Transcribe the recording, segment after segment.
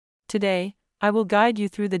Today, I will guide you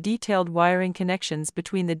through the detailed wiring connections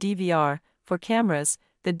between the DVR, for cameras,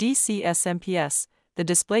 the DC SMPS, the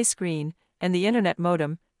display screen, and the Internet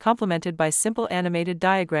modem, complemented by simple animated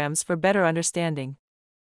diagrams for better understanding.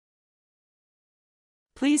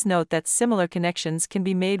 Please note that similar connections can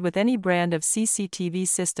be made with any brand of CCTV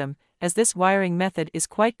system, as this wiring method is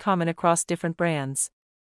quite common across different brands.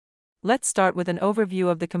 Let's start with an overview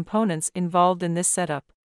of the components involved in this setup.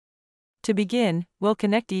 To begin, we'll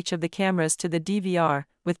connect each of the cameras to the DVR,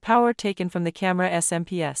 with power taken from the camera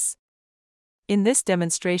SMPS. In this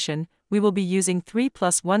demonstration, we will be using 3+1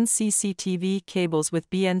 CCTV cables with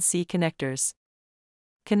BNC connectors.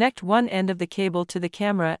 Connect one end of the cable to the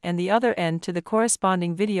camera and the other end to the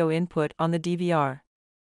corresponding video input on the DVR.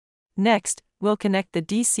 Next, we'll connect the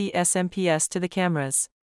DC SMPS to the cameras.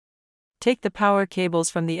 Take the power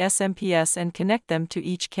cables from the SMPS and connect them to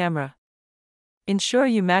each camera. Ensure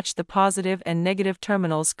you match the positive and negative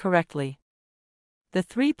terminals correctly. The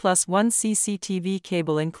 3+1 CCTV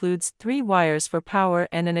cable includes 3 wires for power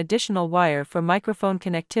and an additional wire for microphone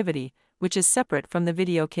connectivity, which is separate from the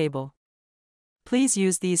video cable. Please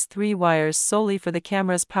use these 3 wires solely for the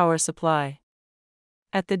camera's power supply.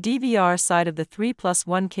 At the DVR side of the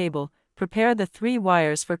 3+1 cable, prepare the 3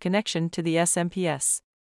 wires for connection to the SMPS.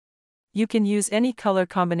 You can use any color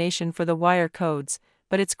combination for the wire codes,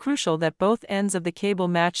 but it's crucial that both ends of the cable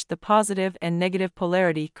match the positive and negative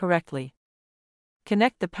polarity correctly.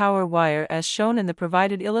 Connect the power wire as shown in the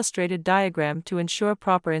provided illustrated diagram to ensure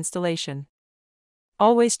proper installation.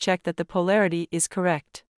 Always check that the polarity is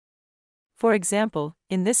correct. For example,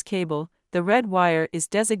 in this cable, the red wire is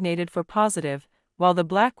designated for positive, while the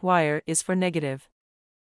black wire is for negative.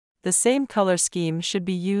 The same color scheme should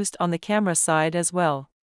be used on the camera side as well.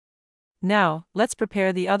 Now, let's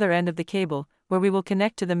prepare the other end of the cable, where we will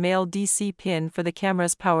connect to the male DC pin for the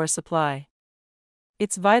camera's power supply.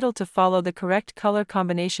 It's vital to follow the correct color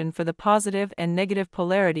combination for the positive and negative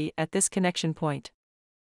polarity at this connection point.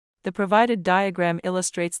 The provided diagram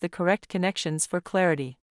illustrates the correct connections for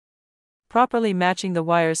clarity. Properly matching the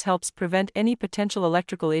wires helps prevent any potential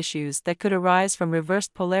electrical issues that could arise from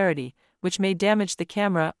reversed polarity, which may damage the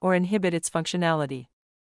camera or inhibit its functionality.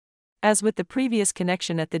 As with the previous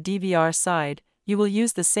connection at the DVR side, you will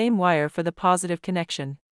use the same wire for the positive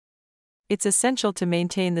connection. It's essential to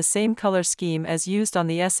maintain the same color scheme as used on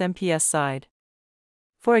the SMPS side.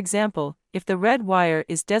 For example, if the red wire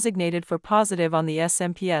is designated for positive on the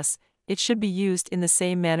SMPS, it should be used in the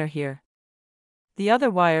same manner here. The other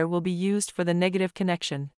wire will be used for the negative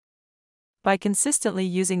connection. By consistently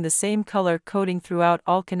using the same color coding throughout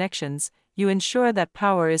all connections, you ensure that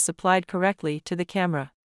power is supplied correctly to the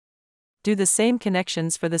camera. Do the same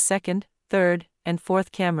connections for the second, third, and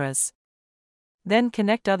fourth cameras. Then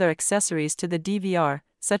connect other accessories to the DVR,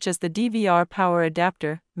 such as the DVR power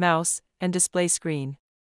adapter, mouse, and display screen.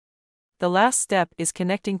 The last step is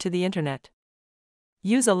connecting to the Internet.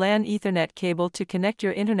 Use a LAN Ethernet cable to connect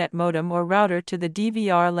your Internet modem or router to the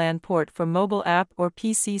DVR LAN port for mobile app or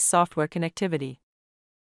PC software connectivity.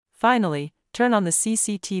 Finally, turn on the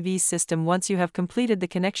CCTV system once you have completed the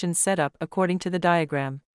connection setup according to the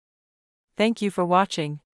diagram. Thank you for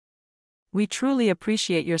watching. We truly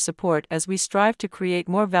appreciate your support as we strive to create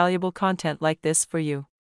more valuable content like this for you.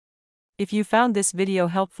 If you found this video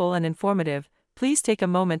helpful and informative, please take a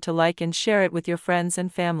moment to like and share it with your friends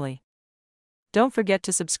and family. Don't forget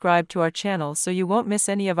to subscribe to our channel so you won't miss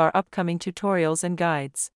any of our upcoming tutorials and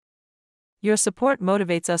guides. Your support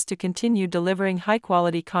motivates us to continue delivering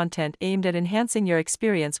high-quality content aimed at enhancing your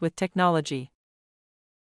experience with technology.